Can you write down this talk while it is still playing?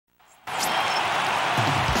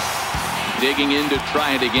Digging in to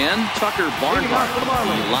try it again, Tucker Barnhart.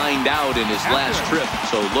 He lined out in his last trip,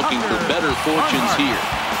 so looking for better fortunes here.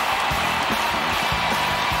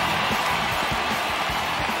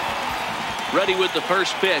 Ready with the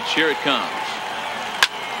first pitch. Here it comes.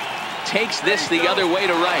 Takes this the other way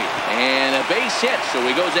to right, and a base hit, so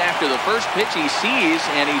he goes after the first pitch he sees,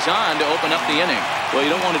 and he's on to open up the inning. Well,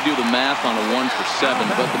 you don't want to do the math on a 1 for 7,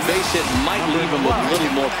 but the base hit might leave him with a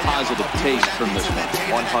little more positive taste from this one.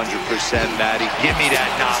 100%, Matty. Give me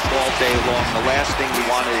that knock all day long. The last thing you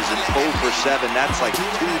want is an 0 for 7. That's like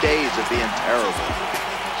 2 days of being terrible.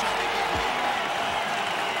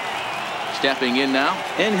 Stepping in now,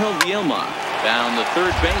 Angel Vilma down the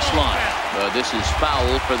third baseline. This is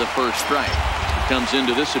foul for the first strike. He comes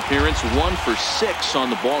into this appearance 1 for 6 on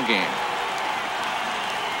the ball game.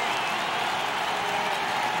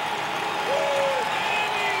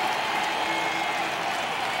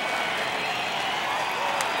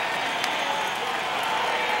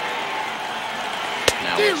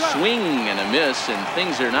 Now a swing and a miss, and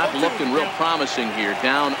things are not looking real promising here.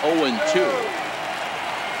 Down 0-2.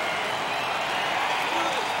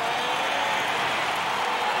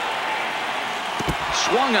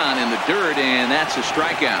 Swung on in the dirt, and that's a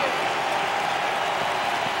strikeout.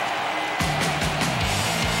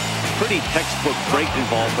 Pretty textbook breaking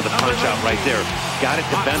ball for the punch out right there. Got it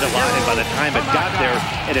to bend a lot, and by the time it got there,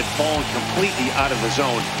 it had fallen completely out of the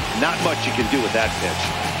zone. Not much you can do with that pitch.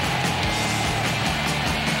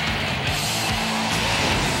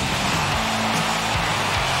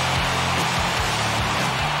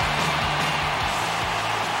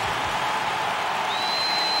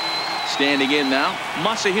 Standing in now,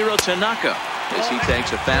 Masahiro Tanaka, as he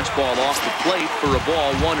takes a fastball off the plate for a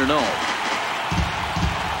ball 1-0.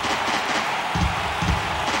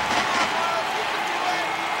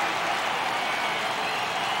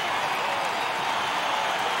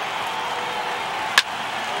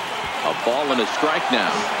 A ball and a strike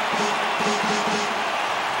now.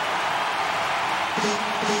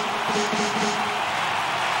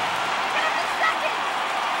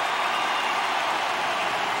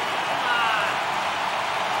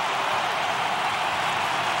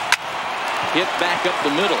 Hit back up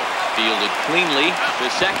the middle. Fielded cleanly to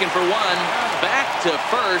second for 1. Back to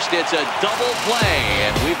first. It's a double play.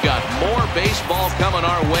 And we've got more baseball coming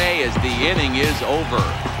our way as the inning is over.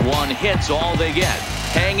 1 hit's all they get.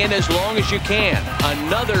 Hang in as long as you can.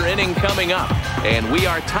 Another inning coming up. And we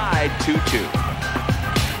are tied 2-2.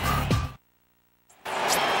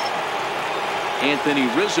 Anthony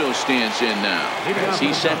Rizzo stands in now as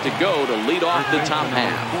he's set to go to lead off the top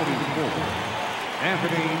half.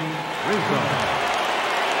 Anthony Rizzo.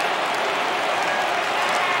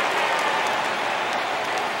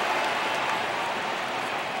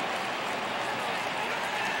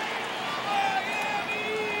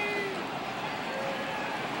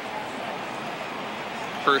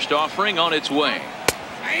 First offering on its way.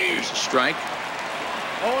 Here's a strike.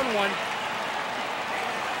 0-1.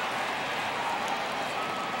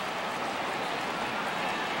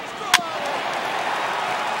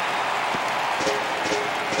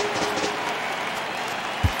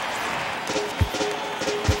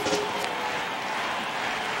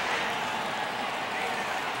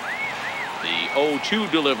 The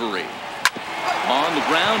 0-2 delivery. On the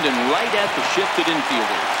ground and right at the shifted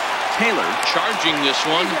infielder. Taylor charging this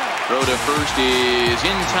one. Throw to first is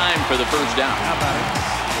in time for the first down. How about it?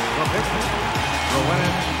 The pitcher,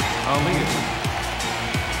 Elias.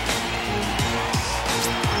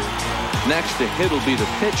 Next to hit will be the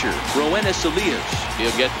pitcher, Roenis Elias.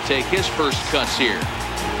 He'll get to take his first cuts here.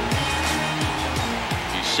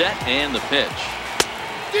 He's set and the pitch.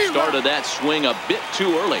 Started that swing a bit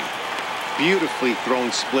too early. Beautifully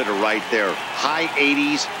thrown splitter right there. High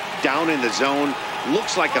 80s, down in the zone.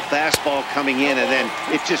 Looks like a fastball coming in, and then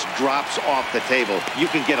it just drops off the table. You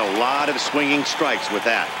can get a lot of swinging strikes with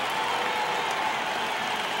that.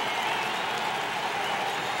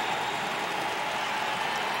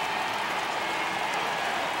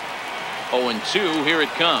 Oh, and 2, here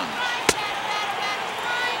it comes.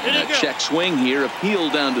 And a check swing here,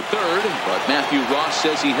 appealed down to third, but Matthew Ross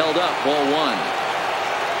says he held up. Ball 1.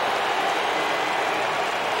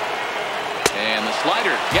 And the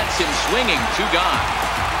slider gets him swinging. 2 gone.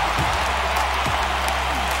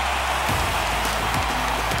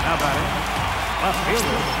 How about it? Left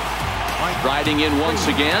fielder. Riding in once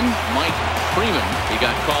again, Mike Freeman. He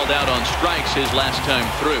got called out on strikes his last time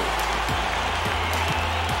through.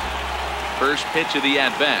 First pitch of the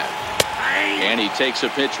at-bat. And he takes a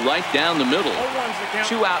pitch right down the middle.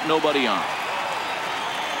 2 out, nobody on.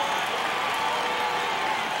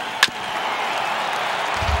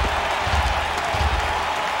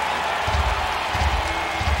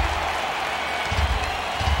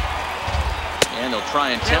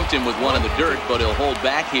 try and tempt him with one in the dirt, but he'll hold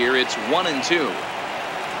back here. It's 1-2.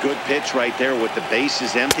 Good pitch right there with the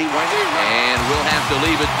bases empty. And we'll have to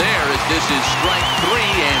leave it there as this is strike 3,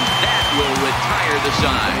 and that will retire the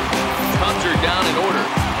side. Cubs are down in order,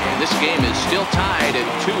 and this game is still tied at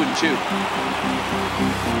 2-2.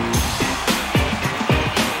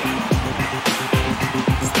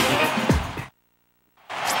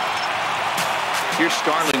 Here's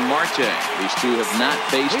Starling Marte. These two have not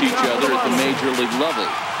faced each other at the major league level.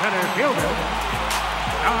 Center fielder,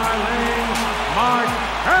 Starling Marte.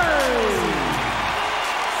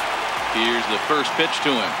 Here's the first pitch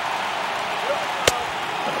to him.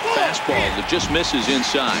 A fastball that just misses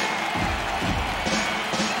inside.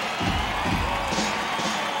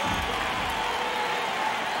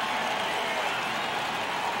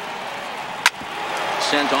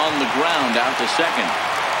 Sent on the ground out to second.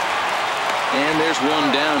 And there's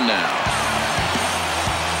one down now.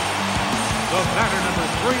 The batter number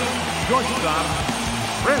 3, shortstop,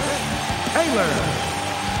 Chris Taylor.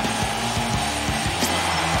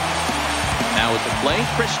 Now at the plate,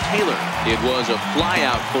 Chris Taylor. It was a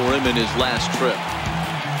flyout for him in his last trip.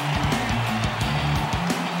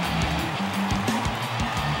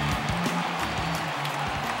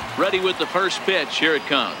 Ready with the first pitch. Here it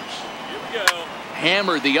comes. Here we go.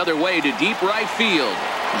 Hammered the other way to deep right field.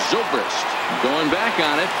 Zobrist going back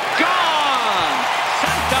on it. Gone!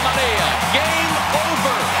 Santa Maria. Game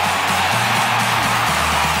over.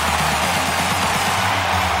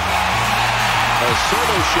 A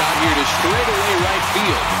solo shot here to straightaway right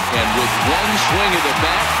field. And with one swing of the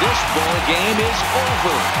bat, this ball game is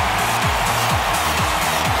over.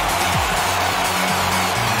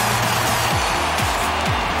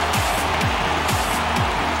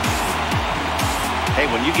 Hey,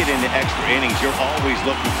 when you get into extra innings, you're always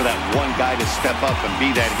looking for that one guy to step up and be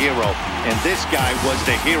that hero. And this guy was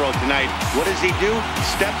the hero tonight. What does he do?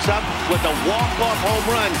 Steps up with a walk-off home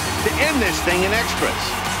run to end this thing in extras.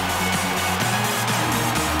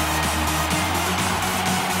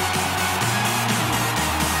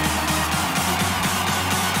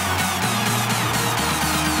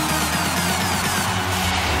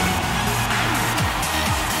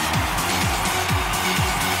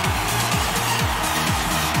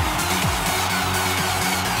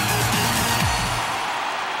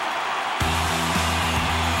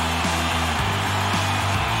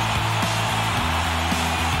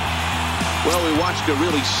 Well, we watched a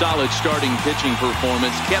really solid starting pitching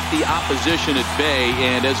performance, kept the opposition at bay,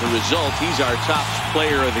 and as a result, he's our top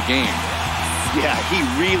player of the game. Yeah, he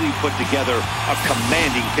really put together a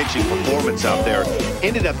commanding pitching performance out there.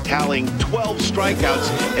 Ended up tallying 12 strikeouts,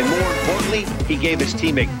 and more importantly, he gave his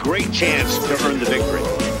team a great chance to earn the victory.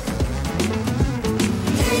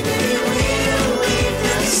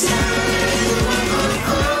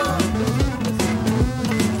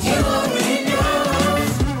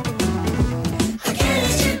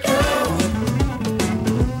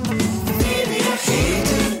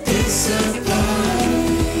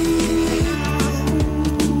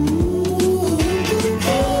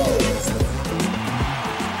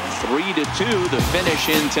 The finish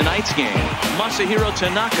in tonight's game. Masahiro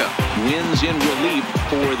Tanaka wins in relief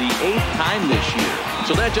for the 8th time this year.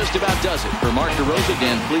 So that just about does it. For Mark DeRosa,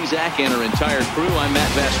 Dan Plesac, and our entire crew, I'm Matt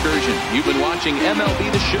Vasgersian. You've been watching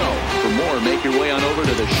MLB The Show. For more, make your way on over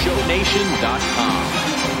to theshownation.com.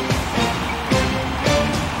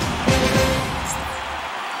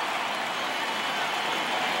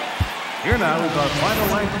 Here now is our final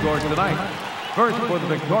line score tonight. First for the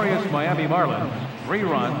victorious Miami Marlins, 3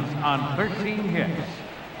 runs on 13 hits.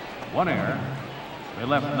 1 error. They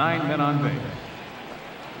left 9 men on base.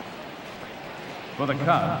 For the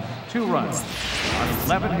Cubs, 2 runs on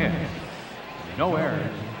 11 hits. No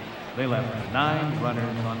errors. They left 9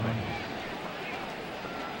 runners on base.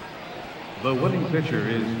 The winning pitcher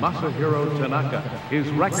is Masahiro Tanaka. His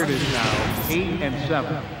record is now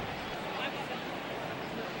 8-7.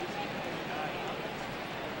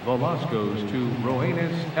 The loss goes to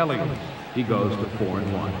Roenis Elias. He goes to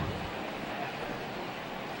 4-1.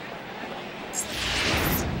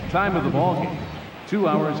 Time of the ball game, 2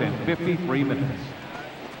 hours and 53 minutes.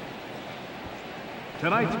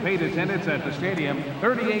 Tonight's paid attendance at the stadium,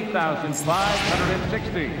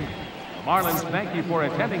 38,560. The Marlins thank you for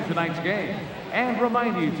attending tonight's game and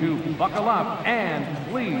remind you to buckle up and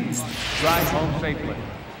please drive home safely.